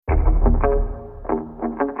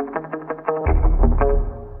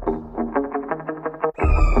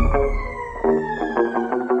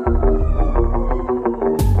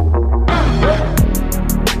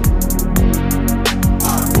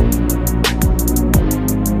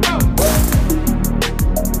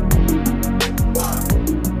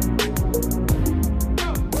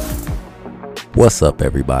What's up,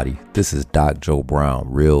 everybody? This is Doc Joe Brown,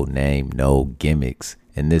 real name, no gimmicks,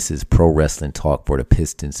 and this is Pro Wrestling Talk for the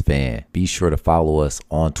Pistons fan. Be sure to follow us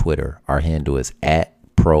on Twitter. Our handle is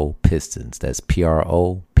 @ProPistons. That's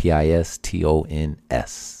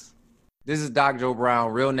PROPISTONS. This is Doc Joe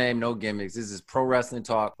Brown, real name, no gimmicks. This is Pro Wrestling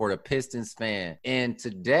Talk for the Pistons fan. And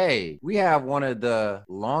today we have one of the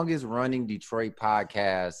longest running Detroit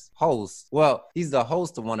podcast hosts. Well, he's the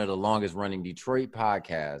host of one of the longest running Detroit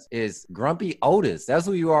podcasts. Is Grumpy Otis. That's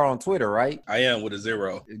who you are on Twitter, right? I am, with a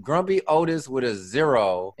 0. Grumpy Otis with a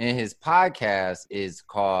 0. And his podcast is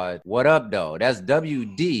called What Up Doe. That's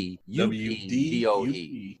WDUPDOE.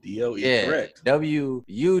 Yeah, correct.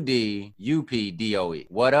 WUDUPDOE.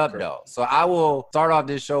 What up, though? So I will start off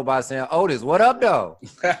this show by saying, Otis, what up, though?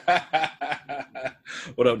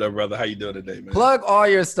 What up, though, brother? How you doing today, man? Plug all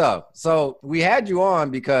your stuff. So we had you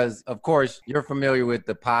on because, of course, you're familiar with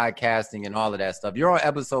the podcasting and all of that stuff. You're on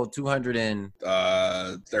episode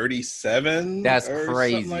 237. That's or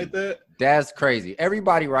crazy. Something like that. That's crazy.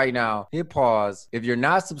 Everybody right now, hit pause. If you're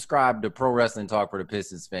not subscribed to Pro Wrestling Talk for the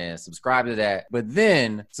Pistons fans, subscribe to that. But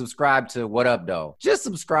then subscribe to What Up, Though. Just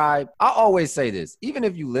subscribe. I always say this. Even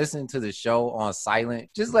if you listen to the show on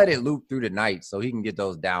silent, just let it loop through the night so he can get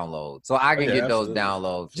those downloads. So I can get those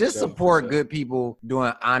downloads. Just support good people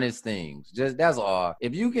doing honest things. Just that's all.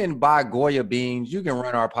 If you can buy Goya beans, you can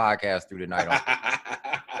run our podcast through the night.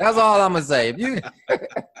 That's all I'm going to say. If you...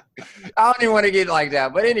 I don't even want to get like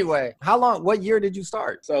that. But anyway, what year did you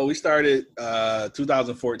start? So we started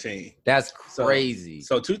 2014. That's crazy.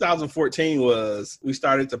 So 2014 we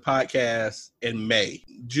started the podcast in May.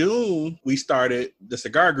 June, we started the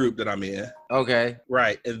cigar group that I'm in. Okay.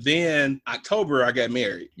 Right. And then October, I got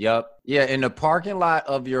married. Yep. Yeah, in the parking lot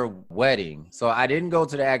of your wedding. So I didn't go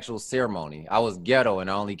to the actual ceremony. I was ghetto and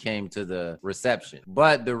I only came to the reception.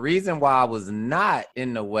 But the reason why I was not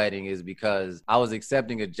in the wedding is because I was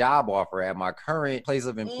accepting a job offer at my current place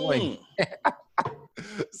of employment.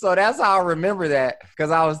 So that's how I remember that, because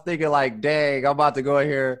I was thinking like, dang, I'm about to go in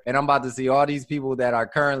here and I'm about to see all these people that I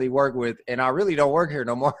currently work with, and I really don't work here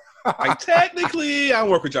no more. Like, technically, I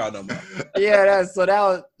don't work with y'all no more. Yeah,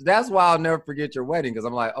 that's why I'll never forget your wedding, because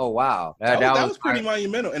I'm like, oh wow, that was pretty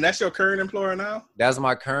monumental. And that's your current employer now? That's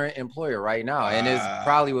my current employer right now, and it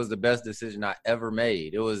probably was the best decision I ever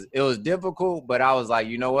made. It was difficult, but I was like,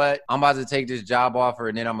 you know what? I'm about to take this job offer,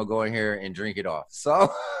 and then I'm gonna go in here and drink it off.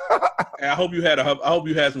 So, I hope you had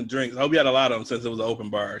some drinks. I hope you had a lot of them since it was an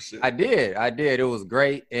open bar. Shit. I did. It was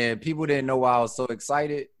great, and people didn't know why I was so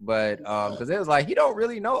excited, but because it was like, he don't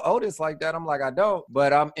really know Otis like that. I'm like, I don't,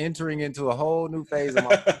 but I'm entering into a whole new phase of my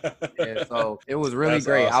life. And so it was really That's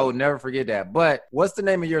great. Awesome. I will never forget that. But what's the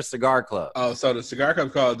name of your cigar club? Oh, so the cigar club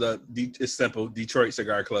is called it's simple, Detroit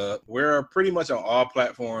Cigar Club. We're pretty much on all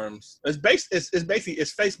platforms. It's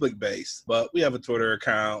Facebook based, but we have a Twitter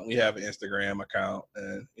account, we have an Instagram account,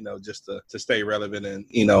 and just to stay relevant and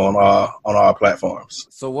on all platforms.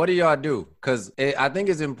 So what do y'all do? Because I think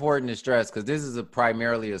it's important to stress, because this is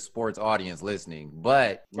primarily a sports audience listening,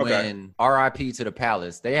 but when RIP to the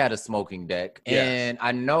Palace, they had a smoking deck. Yes. And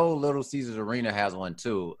I know Little Caesars Arena has one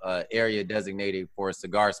too, area designated for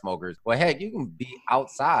cigar smokers. Well, heck, you can be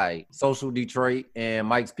outside Social Detroit and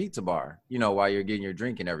Mike's Pizza Bar, while you're getting your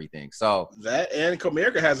drink and everything. So that, and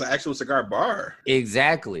Comerica has an actual cigar bar.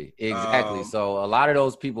 Exactly. So a lot of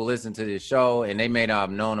those people listen to this show and they may not have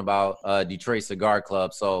known about Detroit Cigar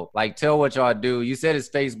Club. So like, tell what y'all do. You said it's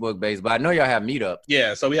Facebook based, but I know y'all have meetups.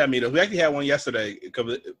 Yeah, so we have meetups. We actually had one yesterday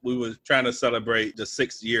because we were trying to celebrate the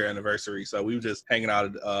 6th year anniversary. So we were just hanging out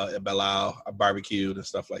at Belau, barbecued and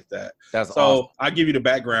stuff like that. That's awesome. I'll give you the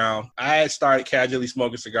background. I had started casually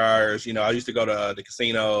smoking cigars. I used to go to the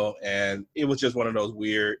casino, and it was just one of those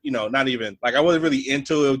weird, not even like, I wasn't really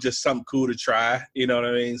into it. It was just something cool to try. You know what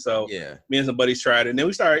I mean? So yeah, me and some buddies tried it, and then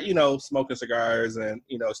we started, smoking cigars and,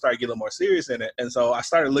 started getting a little more serious in it. And so I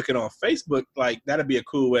started looking on Facebook, like that'd be a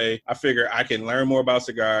cool way. I figure I can learn more about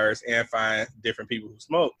cigars and find different people who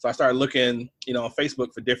smoke. So I started looking, on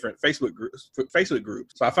Facebook for different Facebook groups.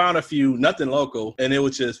 So I found a few, nothing local, and it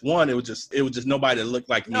was just nobody that looked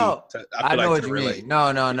like me. I know what you mean.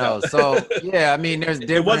 No. So yeah, I mean, there's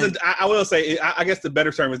different. It wasn't. I will say. I guess the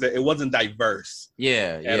better term is that it wasn't diverse.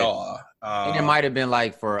 Yeah. At all. And it might have been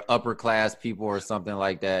like for upper class people or something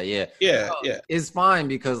like that. Yeah. It's fine,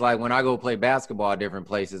 because like when I go play basketball at different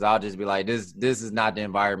places, I'll just be like, this is not the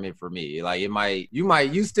environment for me. Like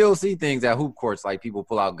you still see things at hoop courts, like people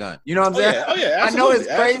pull out guns. You know what I'm saying? Oh yeah. I know it's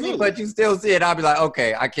crazy, but you still see it. I'll be like,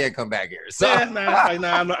 okay, I can't come back here. So I'm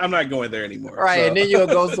not going there anymore. Right. So. And then you'll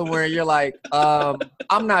go somewhere and you're like,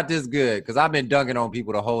 I'm not this good because I've been dunking on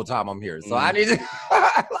people the whole time I'm here. So I need to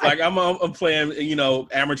like I'm playing,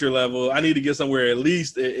 amateur level. So I need to get somewhere at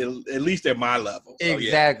least at my level. So,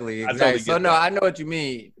 exactly. Totally So no, I know what you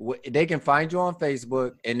mean. They can find you on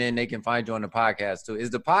Facebook, and then they can find you on the podcast too. Is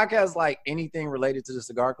the podcast like anything related to the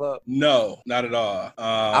Cigar Club? No, not at all.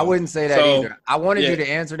 I wouldn't say that either. I wanted you to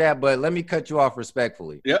answer that, but let me cut you off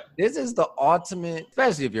respectfully. Yep. This is the ultimate,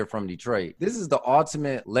 especially if you're from Detroit. This is the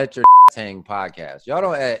ultimate let your hang podcast. Y'all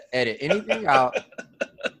don't edit anything out.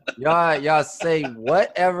 Y'all say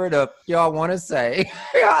whatever the y'all want to say.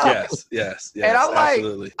 yes. And I'm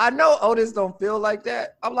absolutely. like, I know Otis don't feel like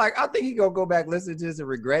that. I'm like, I think he gonna go back, listen to this, and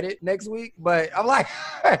regret it next week. But I'm like,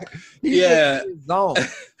 he's in his zone.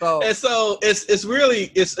 So and so it's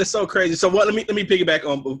really so crazy. So what? Let me piggyback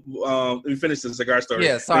on. Let me finish the cigar story.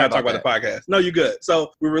 Yeah, sorry. Talk about the podcast. No, you're good.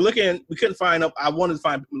 So we were looking. We couldn't find up. I wanted to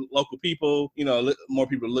find local people. More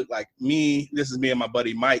people look like me. This is me and my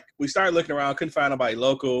buddy Mike. We started looking around. Couldn't find nobody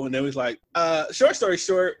local. And then we was like, short story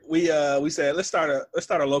short, we said let's start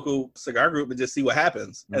a local cigar group and just see what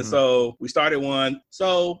happens. Mm-hmm. And so we started one.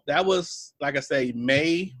 So that was, like I say,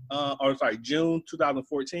 June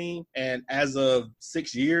 2014. And as of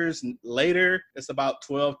 6 years later, it's about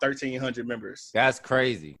 1,300 members. That's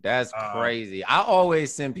crazy. That's crazy. I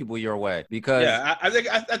always send people your way because I think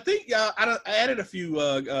I added a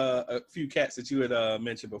few cats that you had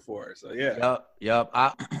mentioned before. So yeah. Yep.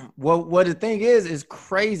 What the thing is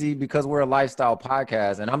crazy because we're a lifestyle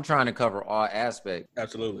podcast and I'm trying to cover all aspects.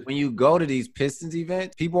 Absolutely. When you go to these Pistons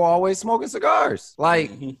events, people are always smoking cigars.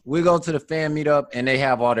 Like we go to the fan meetup and they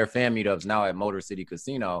have all their fan meetups now at Motor City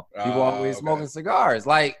Casino. People are always smoking cigars,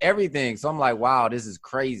 like everything. So I'm like, wow, this is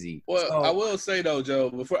crazy. Well, so, I will say though, Joe,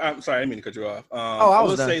 I'm sorry, I didn't mean to cut you off. I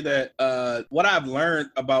will say that what I've learned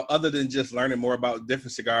about, other than just learning more about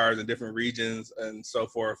different cigars and different regions and so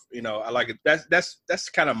forth, I like it. That's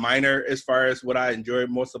kind of minor as far as what I enjoy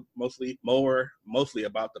mostly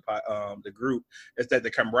about the group is that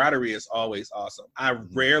the camaraderie is always awesome. I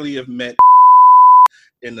rarely have met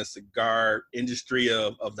in the cigar industry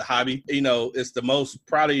of the hobby. It's the most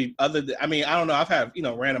probably I don't know. I've had,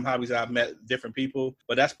 random hobbies that I've met different people,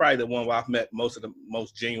 but that's probably the one where I've met most of the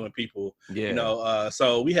most genuine people. Yeah.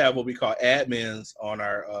 So we have what we call admins on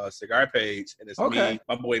our cigar page, and it's me,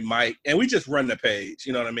 my boy Mike, and we just run the page.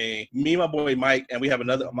 You know what I mean? Me, my boy Mike, and we have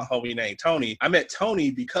my homie named Tony. I met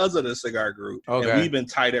Tony because of the cigar group, and we've been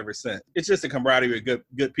tight ever since. It's just a camaraderie with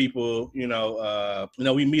good people.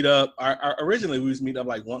 We meet up. Originally we used to meet up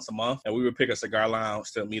like once a month, and we would pick a cigar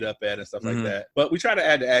lounge to meet up at and stuff like that. But we try to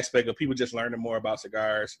add the aspect of people just learning more about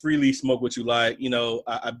cigars. Freely smoke what you like.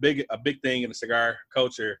 A big thing in the cigar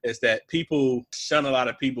culture is that people shun a lot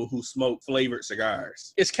of people who smoke flavored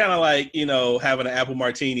cigars. It's kind of like having an apple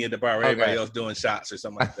martini at the bar where everybody else doing shots or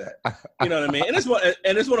something like that. You know what I mean? And it's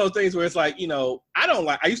one of those things where it's like,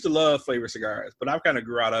 I used to love flavored cigars, but I've kind of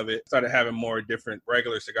grew out of it. Started having more different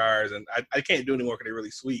regular cigars, and I can't do anymore because they're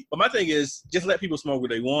really sweet. But my thing is just let people smoke what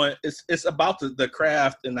they want. It's about the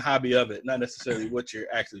craft and the hobby of it, not necessarily what you're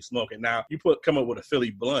actually smoking. Now, you come up with a Philly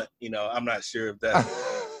blunt, I'm not sure if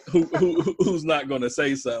that's who's not going to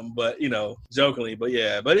say something, but jokingly, but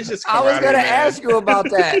yeah, but it's just. I was going to ask you about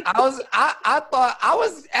that. I thought I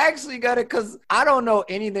was actually gonna, because I don't know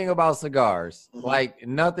anything about cigars, like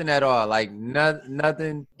nothing at all, like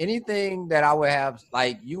nothing, anything that I would have,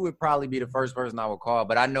 like you would probably be the first person I would call,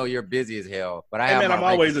 but I know you're busy as hell. But I'm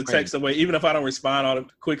always a text away, even if I don't respond on it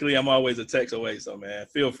quickly. I'm always a text away. So man,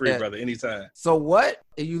 feel free, brother, anytime. So what?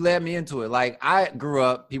 You led me into it. Like I grew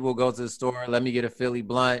up, people would go to the store, let me get a Philly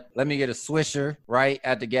blunt, let me get a Swisher, right,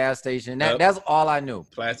 at the gas station. That's all I knew.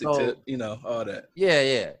 Plastic tip, all that.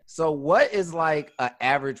 Yeah. So what is like an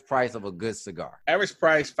average price of a good cigar? Average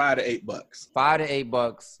price, $5 to $8. $5 to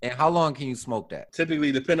 $8. And how long can you smoke that?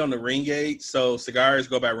 Typically depend on the ring gauge. So cigars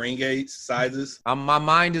go by ring gauge sizes. My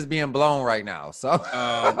mind is being blown right now. So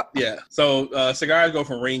yeah. So cigars go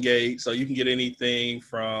from ring gauge. So you can get anything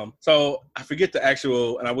from, so I forget the actual,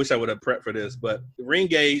 and I wish I would have prepped for this, but the ring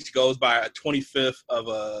gauge goes by a 25th of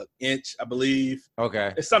an inch, I believe.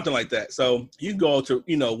 Okay. It's something like that. So you go to,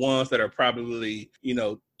 ones that are probably,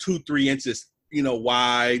 2-3 inches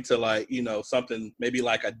wide to like, something maybe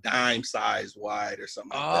like a dime size wide or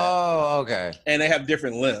something like that. Oh, okay. And they have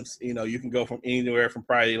different lengths. You can go from anywhere from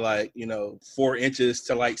probably like, 4 inches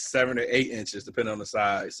to like 7 or 8 inches, depending on the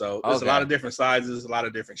size. So there's a lot of different sizes, a lot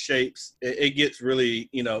of different shapes. It gets really,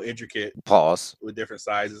 intricate. Pause. With different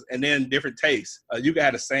sizes and then different tastes. You can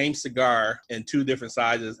have the same cigar in 2 different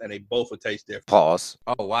sizes and they both will taste different. Pause.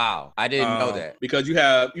 Oh, wow. I didn't know that. Because you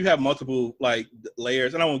have multiple like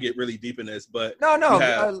layers, and I won't get really deep in this, but no.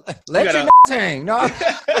 Let your hang. No,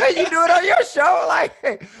 you do it on your show.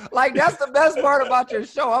 Like that's the best part about your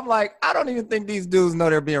show. I'm like, I don't even think these dudes know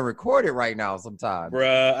they're being recorded right now sometimes.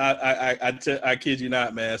 Bruh, I kid you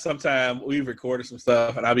not, man. Sometimes we've recorded some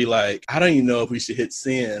stuff and I'll be like, I don't even know if we should hit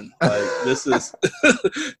send. Like, this is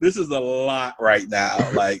this is a lot right now.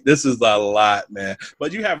 Like, this is a lot, man.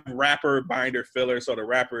 But you have wrapper, binder, filler. So the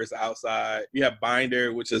wrapper is outside. You have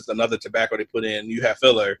binder, which is another tobacco they put in. You have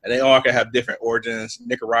filler, and they all can have different origins.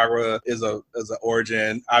 Nicaragua is an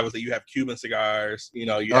origin. Obviously, you have Cuban cigars. You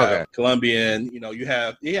know, you have Colombian. You know,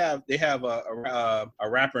 they have a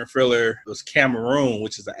wrapper and filler. It was Cameroon,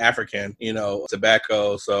 which is an African,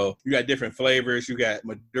 tobacco. So you got different flavors. You got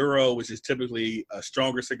Maduro, which is typically a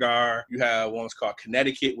stronger cigar. You have one that's called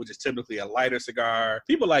Connecticut, which is typically a lighter cigar.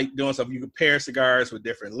 People like doing stuff. You can pair cigars with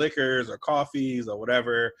different liquors or coffees or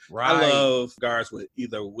whatever. Right. I love cigars with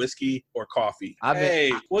either whiskey or coffee.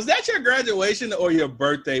 Was that your graduation or your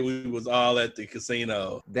birthday? We was all at the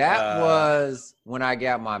casino. That was when I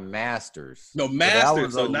got my master's. No,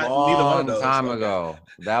 master's. So not neither one of those. Time ago.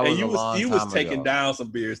 That was you was taking down some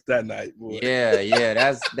beers that night, boy. Yeah.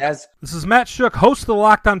 That's. This is Matt Shook, host of the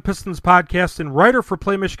Locked On Pistons podcast and writer for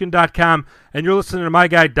PlayMichigan.com, and you're listening to my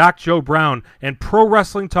guy Doc Joe Brown and Pro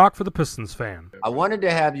Wrestling Talk for the Pistons fan. I wanted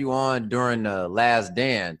to have you on during the Last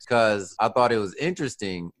Dance because I thought it was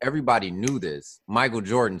interesting. Everybody knew this. Michael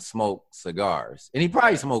Jordan smoked cigars, and he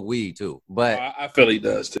probably smoked weed too. But I feel he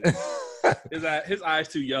does too. His eyes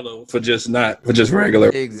too yellow for just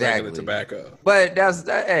regular tobacco. But that's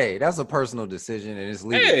a personal decision, and it's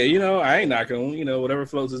legal. Hey, I ain't knocking him. Whatever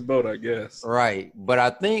floats his boat, I guess. Right. But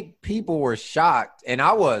I think people were shocked, and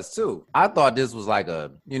I was too. I thought this was like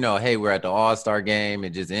hey, we're at the All-Star game,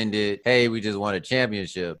 it just ended. Hey, we just won a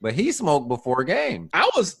championship. But he smoked before games. I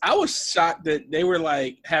was shocked that they were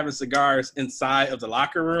like having cigars inside of the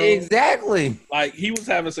locker room. Exactly. Like he was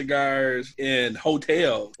having cigars in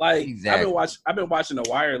hotels. Like exactly. I've been watching The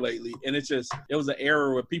Wire lately, and it was an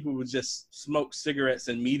era where people would just smoke cigarettes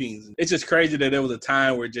in meetings. It's just crazy that there was a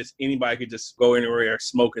time where just anybody could just go anywhere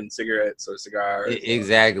smoking cigarettes or cigars.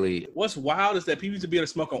 Exactly. What's wild is that people used to be able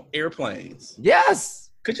to smoke on airplanes. Yes.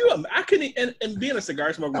 Could you? I couldn't. And being a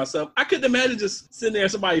cigar smoker myself, I couldn't imagine just sitting there,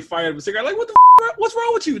 somebody fired up a cigar. Like, what's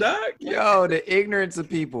wrong with you, dog? Yo, the ignorance of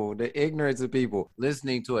people.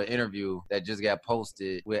 Listening to an interview that just got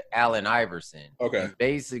posted with Allen Iverson. Okay. And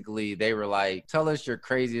basically, they were like, "Tell us your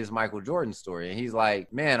craziest Michael Jordan story." And he's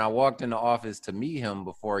like, "Man, I walked in the office to meet him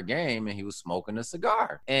before a game, and he was smoking a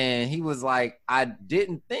cigar." And he was like, "I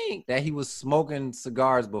didn't think that he was smoking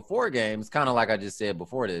cigars before games, kind of like I just said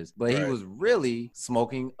before this, but he was really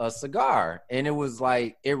smoking a cigar." And it was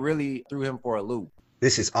like, it really threw him for a loop.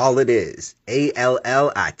 This is All It Is,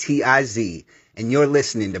 ALLITIZ, and you're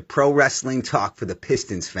listening to Pro Wrestling Talk for the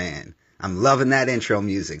Pistons fan. I'm loving that intro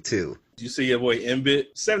music, too. You see your boy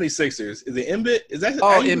Embiid, 76ers. Is it Embiid? Is that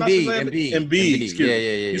Embiid? Excuse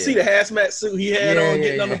me. You see the hazmat suit he had on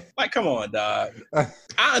getting on the like, come on, dog.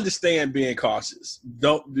 I understand being cautious.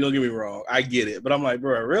 Don't get me wrong. I get it. But I'm like,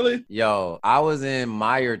 bro, really? Yo, I was in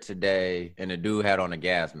Meijer today and the dude had on a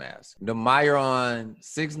gas mask. The Meijer on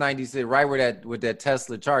 696, right with that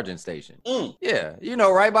Tesla charging station. Yeah,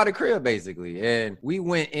 right by the crib basically. And we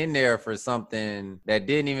went in there for something that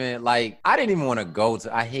didn't even I didn't even want to go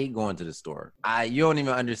to. I hate going to the store. You don't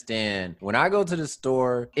even understand. When I go to the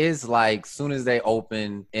store, it's like soon as they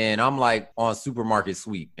open and I'm like on supermarket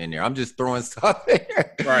sweep in there. I'm just throwing stuff in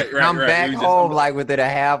there. Right. I'm back home within a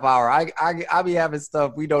half hour. I be having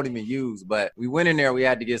stuff we don't even use. But we went in there. We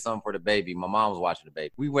had to get something for the baby. My mom was watching the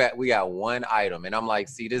baby. We got one item, and I'm like,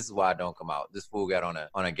 see, this is why I don't come out. This fool got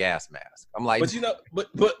on a gas mask. I'm like,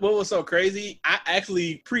 but what was so crazy? I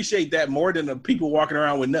actually appreciate that more than the people walking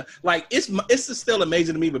around with nothing. Like it's still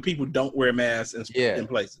amazing to me, but people don't wear masks in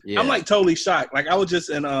places. Yeah. I'm like totally shocked. Like I was just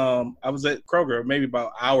I was at Kroger maybe about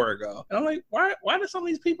an hour ago, and I'm like, why do some of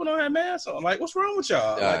these people don't have masks on? Like, what's wrong with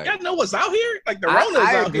y'all? Like, y'all know what's out here? Like the Rona's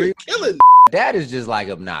out here killing. That is just like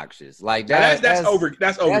obnoxious. Like that's overkill.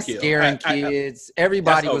 That's scaring kids.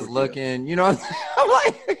 Everybody was looking. You know what I'm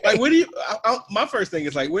like where do you? My first thing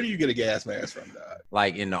is like, where do you get a gas mask from, dog?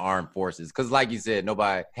 Like in the armed forces, because like you said,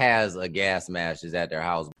 nobody has a gas mask at their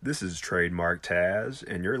house. This is Trademark Taz,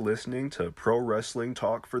 and you're listening to Pro Wrestling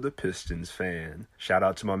Talk for the Pistons fan. Shout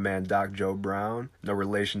out to my man Doc Joe Brown, no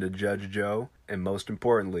relation to Judge Joe, and most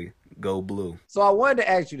importantly, Go blue. So I wanted to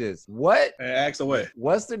ask you this. Ask away.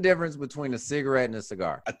 What's the difference between a cigarette and a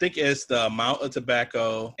cigar? I think it's the amount of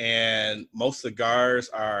tobacco, and most cigars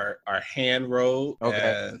are hand rolled.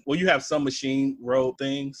 Okay. And, well, you have some machine rolled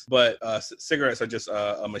things, but cigarettes are just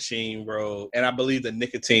a machine rolled. And I believe the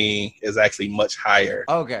nicotine is actually much higher.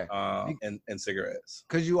 Okay. In cigarettes.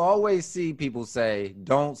 Because you always see people say,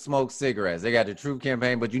 don't smoke cigarettes. They got the Truth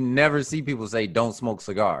campaign, but you never see people say, don't smoke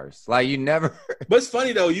cigars. Like, you never. But it's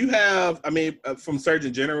funny, though. You have, from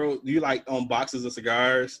Surgeon General, you like on boxes of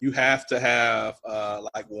cigars, you have to have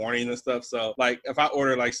like warnings and stuff. So, like, if I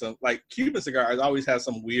order like some, like Cuban cigars, always have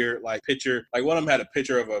some weird, like, picture. Like, one of them had a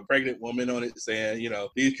picture of a pregnant woman on it saying, you know,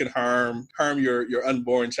 these can harm your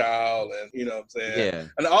unborn child. And, you know what I'm saying? Yeah.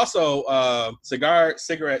 And also,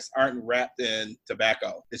 cigarettes aren't wrapped in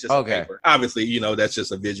tobacco. It's just a paper. Obviously, you know, that's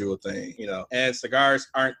just a visual thing, you know. And cigars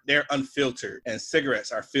they're unfiltered, and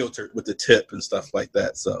cigarettes are filtered with the tip and stuff like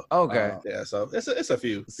that. So yeah, so it's a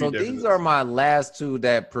few. So these are my last two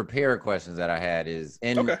that prepare questions that I had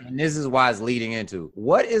and this is why it's leading into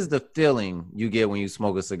what is the feeling you get when you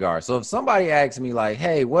smoke a cigar. So if somebody asks me like,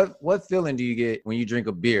 hey, what feeling do you get when you drink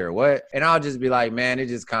a beer? And I'll just be like, man, it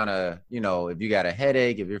just kind of, you know, if you got a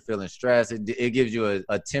headache, if you're feeling stressed, it gives you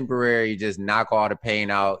a temporary, just knock all the pain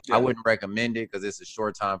out. Yeah. I wouldn't recommend it because it's a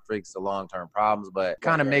short time fix to long-term problems, but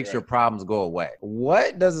kind of makes your problems go away.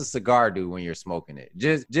 What does a cigar do when you're smoking it?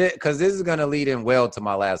 Just because this is going to lead in well to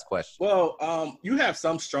my last question. Well, you have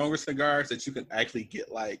some stronger cigars that you can actually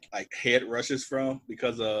get like head rushes from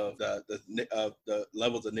because of the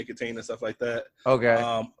levels of nicotine and stuff like that.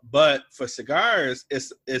 Okay. But for cigars,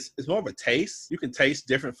 it's more of a taste. You can taste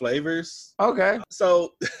different flavors. Okay.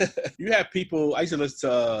 So you have people. I used to listen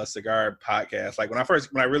to a cigar podcast. Like when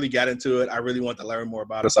I really got into it, I really wanted to learn more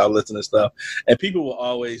about it. So I would listen to stuff, and people will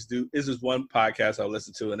always do. This is one podcast I would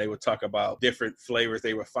listen to, and they would talk about different flavors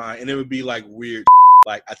they would find, and it would be like weird.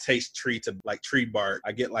 Like I taste tree bark.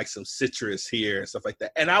 I get like some citrus here and stuff like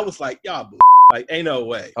that. And I was like, y'all, like ain't no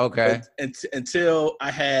way. Okay. Until I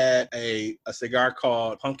had a cigar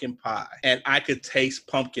called Pumpkin Pie, and I could taste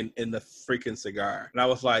pumpkin in the freaking cigar. And I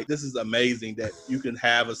was like, this is amazing that you can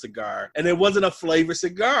have a cigar. And it wasn't a flavored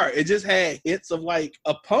cigar. It just had hints of like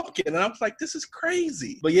a pumpkin. And I was like, this is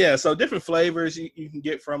crazy. But yeah, so different flavors you can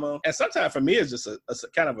get from them. And sometimes for me, it's just a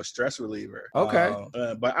kind of a stress reliever. Okay.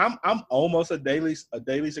 But I'm almost a daily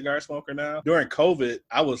cigar smoker now. During COVID,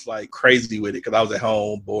 I was like crazy with it because I was at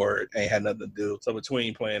home, bored, ain't had nothing to do. So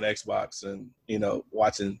between playing Xbox and, you know,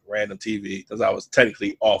 watching random TV, because I was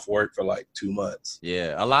technically off work for like 2 months.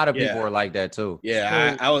 Yeah, a lot of people were like that too.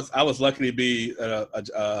 Yeah, I was lucky to be at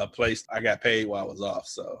a place I got paid while I was off.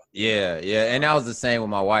 So yeah, and that was the same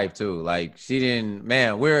with my wife too. Like she didn't.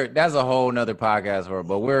 Man, that's a whole nother podcast for her,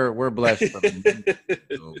 but we're blessed from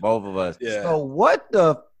both of us. Yeah. So what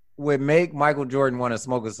would make Michael Jordan want to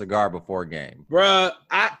smoke a cigar before a game? Bruh,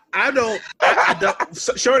 I don't.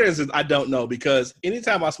 Short answer is I don't know, because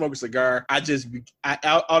anytime I smoke a cigar, I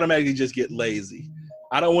automatically just get lazy.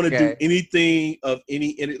 I don't want to do anything of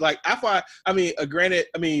any like granted,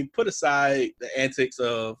 put aside the antics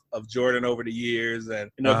of Jordan over the years,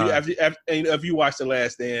 and you know, if you watch The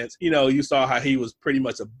Last Dance, you know, you saw how he was pretty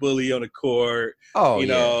much a bully on the court. You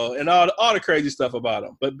know, and all the crazy stuff about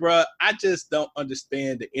him. But bruh, I just don't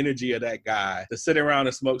understand the energy of that guy to sit around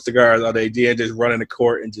and smoke cigars all day and just run in the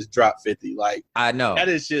court and just drop 50. Like, I know that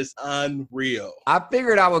is just unreal. I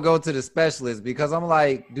figured I would go to the specialist because I'm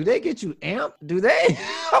like, do they get you amped? Do they?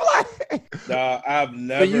 I'm like, no, I've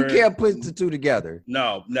never. But you can't put the two together.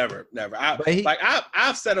 No, never.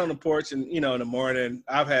 I've sat on the porch and, you know, in the morning,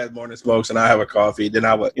 I've had morning smokes and I have a coffee. Then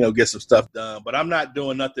I would, you know, get some stuff done. But I'm not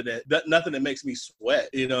doing nothing that makes me sweat.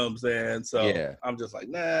 You know what I'm saying? So yeah. I'm just like,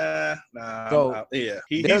 nah. So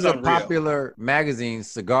there's a popular magazine,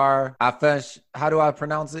 Cigar. How do I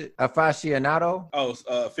pronounce it? Aficionado. Oh,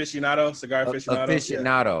 aficionado, Cigar aficionado.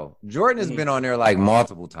 Aficionado. Yeah. Jordan has been on there like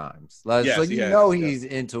multiple times. Yes, so he's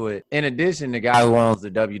into it. In addition, the guy who owns the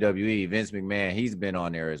WWE, Vince McMahon, he's been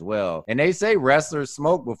on there as well. And they say wrestlers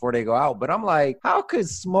smoke before they go out, but I'm like, how could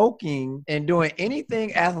smoking and doing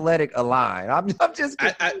anything athletic align? I'm just.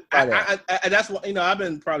 That's what, you know, I've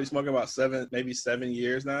been probably smoking about 7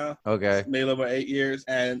 years now. Okay. Maybe a little over 8 years,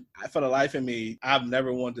 and for the life of me, I've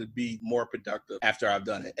never wanted to be more productive after I've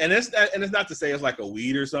done it. And it's not to say it's like a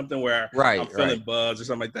weed or something where I'm feeling buzz or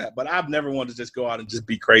something like that, but I've never wanted to just go out and just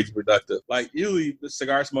be crazy productive. Like usually the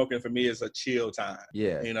cigar smoking for me is a chill time.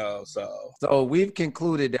 Yeah. You know, so we've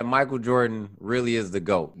concluded that Michael Jordan really is the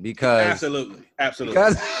GOAT because absolutely.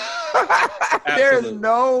 There's Absolutely.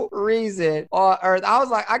 no reason on earth. I was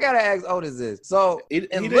like, I gotta ask Otis this. So He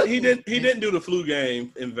didn't do the flu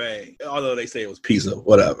game in vain, although they say it was pizza,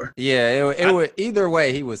 whatever. Yeah, it was either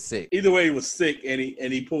way. He was sick. Either way, he was sick, and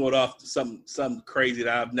he pulled off something crazy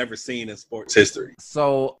that I've never seen in sports history.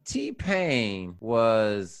 So T-Pain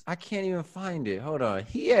was, I can't even find it. Hold on.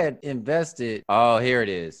 He had invested. Oh, here it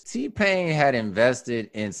is. T-Pain had invested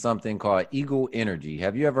in something called Eagle Energy.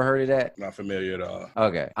 Have you ever heard of that? Not familiar at all.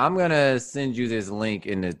 Okay, I'm gonna send you this link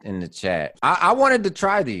in the chat. I wanted to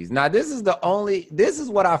try these. Now, this is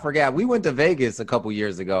what I forgot. We went to Vegas a couple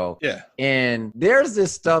years ago. Yeah. And there's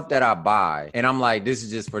this stuff that I buy, and I'm like, this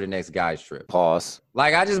is just for the next guy's trip. Pause.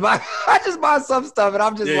 Like I just buy some stuff, and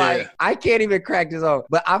I'm just I can't even crack this open.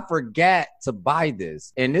 But I forgot to buy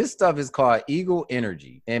this, and this stuff is called Eagle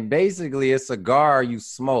Energy, and basically it's a cigar you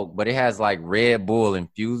smoke, but it has like Red Bull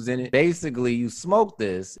infused in it. Basically, you smoke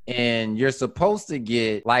this, and you're supposed to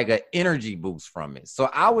get like an energy boost from it. So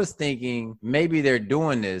I was thinking maybe they're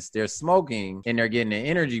doing this, they're smoking, and they're getting an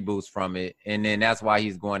energy boost from it, and then that's why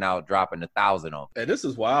he's going out dropping 1,000 on. And this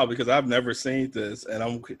is wild because I've never seen this,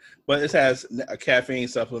 but it has a caffeine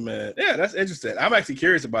supplement. Yeah, that's interesting. I'm actually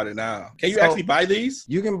curious about it now. Can you actually buy these?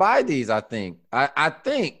 You can buy these, I think. I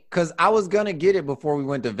think because I was gonna get it before we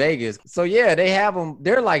went to Vegas. So yeah, they have them.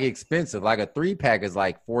 They're like expensive. Like a 3-pack is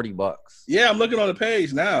like $40. Yeah, I'm looking on the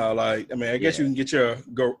page now. Like, I mean, I guess you can get your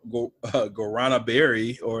guarana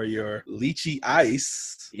berry or your lychee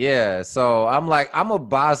ice. Yeah, so I'm like, I'm gonna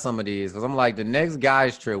buy some of these because I'm like, the next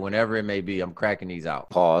guy's trip, whenever it may be, I'm cracking these out.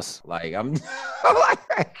 Pause. Like I'm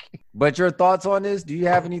like, but your thoughts on this? Do you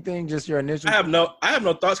have anything? Just your initial? I have no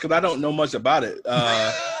thoughts because I don't know much about it.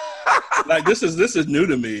 Like this is new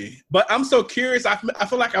to me, but I'm so curious. I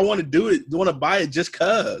feel like I want to do it, want to buy it just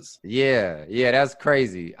cause. Yeah, that's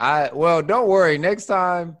crazy. Well, don't worry. Next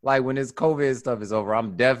time, like when this COVID stuff is over,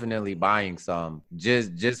 I'm definitely buying some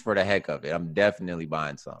just for the heck of it. I'm definitely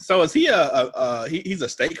buying some. So is he he's a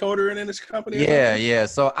stakeholder in this company? Yeah.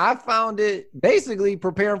 So I found it basically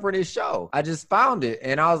preparing for this show. I just found it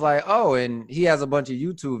and I was like, oh, and he has a bunch of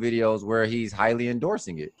YouTube videos where he's highly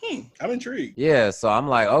endorsing it. I'm intrigued. Yeah, so I'm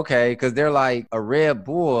like, okay, because they're like a Red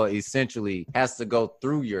Bull essentially has to go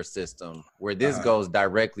through your system where this goes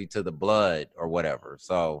directly to the blood or whatever.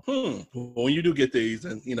 So when you do get these,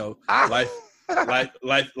 and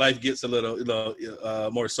life gets a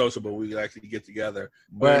little more sociable. We actually get together,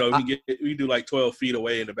 but we do like 12 feet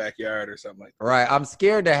away in the backyard or something like that. Right, I'm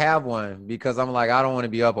scared to have one because I'm like, I don't want to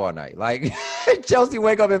be up all night. Like Chelsea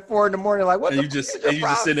wake up at 4 a.m. like, what? And you just sit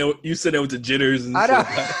there with the jitters and I know.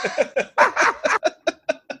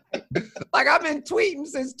 Like I've been tweeting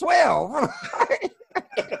since 12.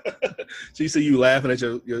 So you see you laughing at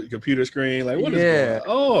your computer screen, like what is going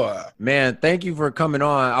on? Man, thank you for coming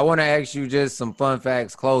on. I want to ask you just some fun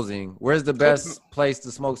facts closing. Where's the best place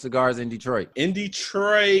to smoke cigars in Detroit? In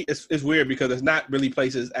Detroit, it's weird because there's not really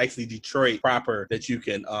places actually Detroit proper that you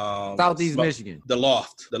can Southeast Michigan. The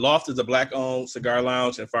Loft is a black-owned cigar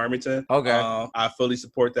lounge in Farmington. Okay. I fully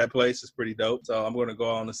support that place. It's pretty dope. So I'm going to go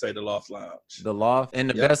on and say the Loft Lounge. The Loft. And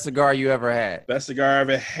the best cigar you ever had? Best cigar I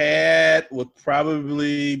ever had would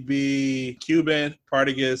probably be Cuban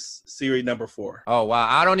Partagas Series number 4. Oh, wow.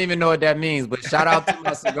 I don't even know what that means, but shout out to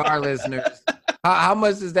my cigar listeners. How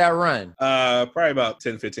much does that run? Probably about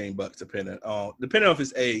 $10-15 depending on if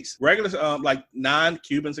it's aged. Regular like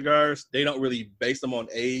non-Cuban cigars, they don't really base them on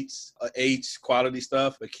age quality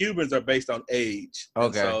stuff. But Cubans are based on age.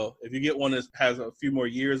 Okay. And so if you get one that has a few more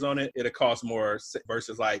years on it, it'll cost more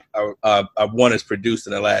versus like a one that's produced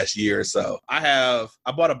in the last year or so. I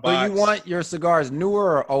bought a box. So you want your cigars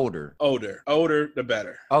newer or older? Older the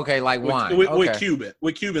better. Okay, like wine.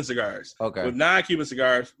 With Cuban cigars. Okay. With non-Cuban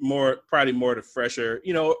cigars, probably more the fresher,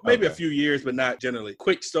 maybe a few years, but not generally.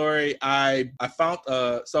 Quick story. I found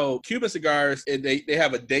so Cuban cigars, they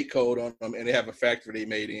have a date code on them and they have a factory they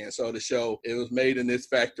made in. So to show it was made in this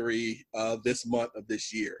factory this month of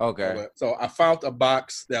this year. Okay. So I found a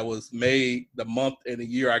box that was made the month and the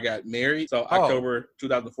year I got married. So October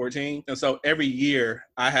 2014. And so every year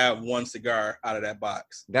I have one cigar out of that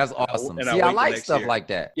box. That's awesome. I like stuff like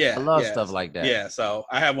that. Yeah. I love stuff like that. Yeah. So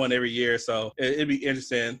I have one every year. So it'd be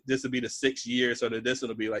interesting. This would be the 6th year. So that this one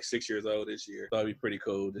will be like 6 years old this year. So it'd be pretty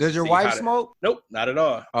cool. Does your wife smoke? Nope, not at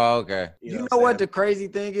all. Oh, okay. You know what the crazy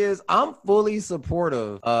thing is? I'm fully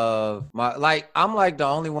supportive of I'm like the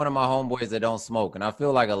only one of my homeboys that don't smoke, and I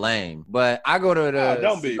feel like a lame. But I go to the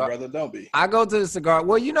don't be, brother. Don't be. I go to the cigar.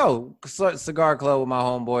 Well, cigar club with my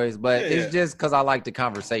homeboys, but it's just because I like the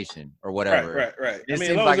conversation or whatever. Right. It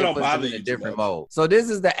seems like it puts them in a different mode. So this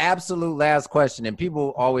is the absolute last question, and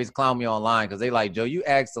people always clown me online because they like, Joe, you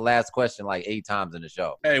asked the last question like 8 times in the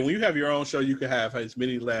show. Hey, when you have your own show, you can have as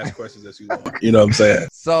many last questions as you want. You know what I'm saying?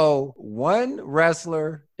 So, one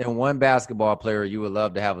wrestler and one basketball player you would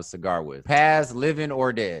love to have a cigar with, past, living,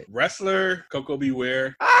 or dead. Wrestler, Coco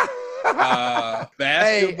Beware. Hey,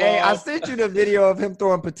 I sent you the video of him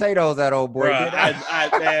throwing potatoes at old boy.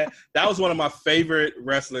 Bruh, man, that was one of my favorite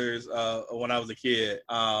wrestlers when I was a kid.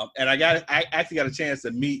 And I actually got a chance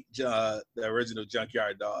to meet the original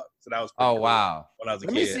Junkyard Dog. So that was pretty cool wow. when I was a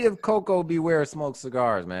Let kid. me see if Coco Beware smokes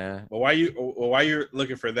cigars, man. But while you're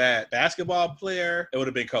looking for that basketball player, it would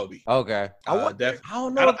have been Kobe. Okay. I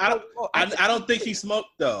don't know. I don't think he smoked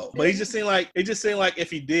though, but it just seemed like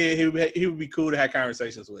if he did, he would be cool to have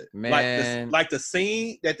conversations with. Man, like the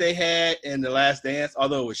scene that they had in The Last Dance,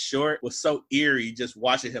 although it was short, was so eerie. Just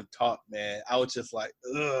watching him talk, man, I was just like,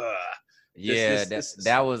 ugh. Yeah,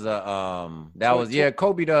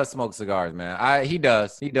 Kobe does smoke cigars, man. He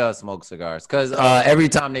does smoke cigars because every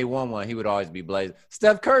time they won one, he would always be blazing.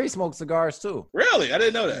 Steph Curry smokes cigars too. Really? I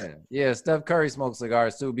didn't know that. Yeah, Steph Curry smokes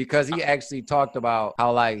cigars too because he actually talked about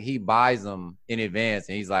how like he buys them in advance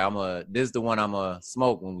and he's like, this is the one I'm gonna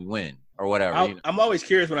smoke when we win. Or whatever. I'm always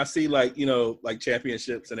curious when I see like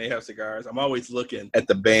championships and they have cigars. I'm always looking at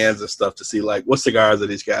the bands and stuff to see like what cigars are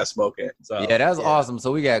these guys smoking. So yeah, that's awesome.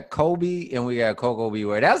 So we got Kobe and we got Coco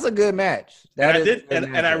Beware. That's a good match. And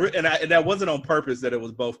that wasn't on purpose that it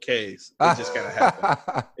was both K's. It just kind of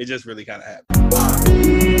happened. It just really kind of happened.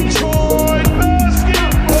 Detroit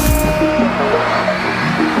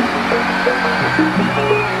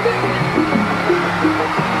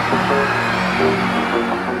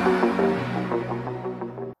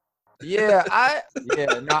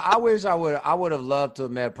I wish I would have loved to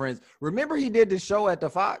have met Prince. Remember he did the show at the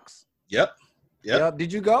Fox? Yep.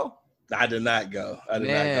 Did you go? I did not go. I'm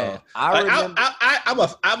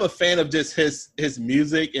a fan of just his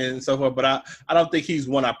music and so forth, but I don't think he's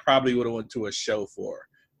one I probably would have went to a show for.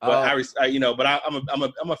 But I'm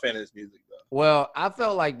a fan of his music though. Well, I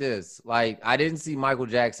felt like this. Like I didn't see Michael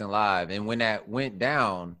Jackson live, and when that went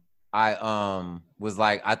down, I was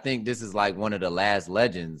like, I think this is like one of the last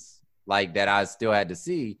legends like that I still had to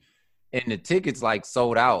see, and the tickets like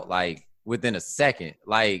sold out like within a second.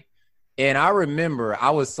 Like, and I remember I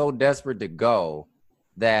was so desperate to go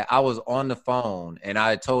that I was on the phone and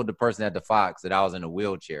I told the person at the Fox that I was in a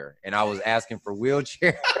wheelchair and I was asking for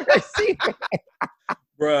wheelchair.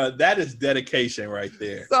 Bruh, that is dedication right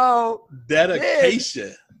there. So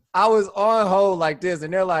dedication. I was on hold like this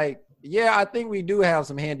and they're like, yeah, I think we do have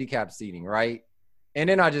some handicapped seating, right? And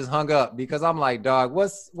then I just hung up because I'm like, dog, what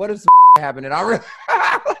if some happened?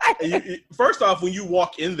 And first off, when you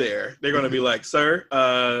walk in there, they're going to be like, sir,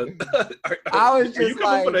 are you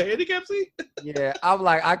coming for the handicap seat? Yeah, I'm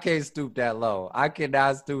like, I can't stoop that low. I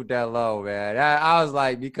cannot stoop that low, man. I was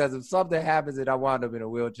like, because if something happens and I wound up in a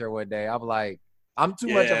wheelchair one day, I'm like, I'm too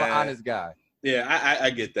much of an honest guy. Yeah,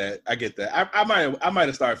 I get that. I might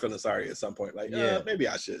have started feeling sorry at some point. Like, maybe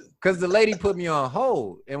I should. Because the lady put me on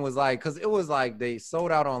hold and was like, because it was like they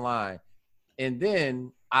sold out online, and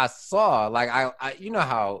then I saw like I you know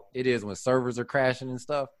how it is when servers are crashing and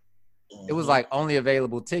stuff. Mm-hmm. It was like only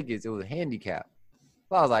available tickets. It was handicapped.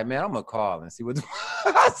 So I was like, man, I'm gonna call and see what's.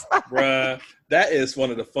 Bruh, that is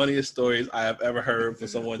one of the funniest stories I have ever heard from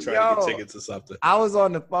someone trying to get tickets or something. I was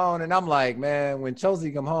on the phone and I'm like, man, when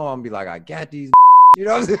Chelsea come home, I'm gonna be like, I got these. You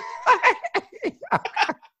know what I'm saying?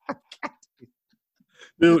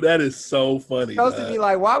 Dude, that is so funny. Chelsea be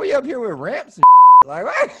like, why are we up here with ramps and like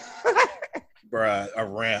what? Bruh, a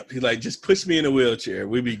ramp. He's like, just push me in a wheelchair.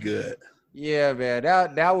 We'd be good. Yeah, man.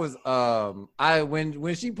 That was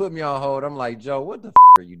when she put me on hold, I'm like, Joe, what the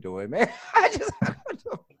are you doing, man? What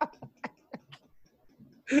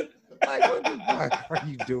the fuck are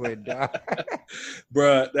you doing, dog?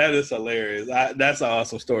 Bruh, that is hilarious. That's an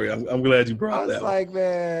awesome story. I'm glad you brought that. I was like,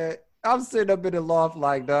 man, I'm sitting up in the loft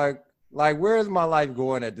like, dog, like, where's my life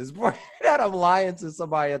going at this point? That I'm lying to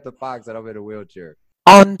somebody at the Fox that I'm in a wheelchair.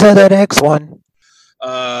 On to the next one.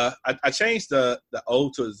 I changed the O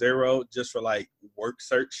to a 0 just for like work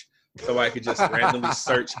search, so I could just randomly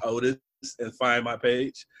search Otis and find my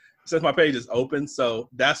page. Since my page is open, so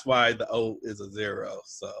that's why the O is a 0.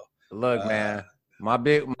 So look, man, my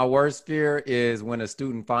worst fear is when a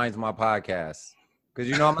student finds my podcast, because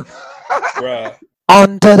you know I'm. Bruh.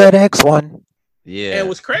 On to the next one. Yeah. And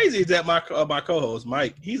what's crazy is that my co-host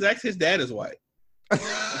Mike, his dad is white,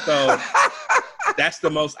 so. That's the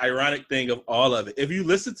most ironic thing of all of it. If you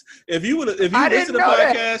listen to the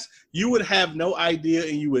podcast, you would have no idea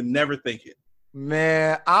and you would never think it.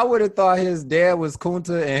 Man, I would have thought his dad was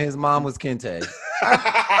Kunta and his mom was Kente.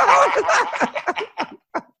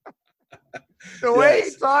 The way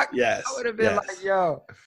he talked, yes, I would have been like, yo.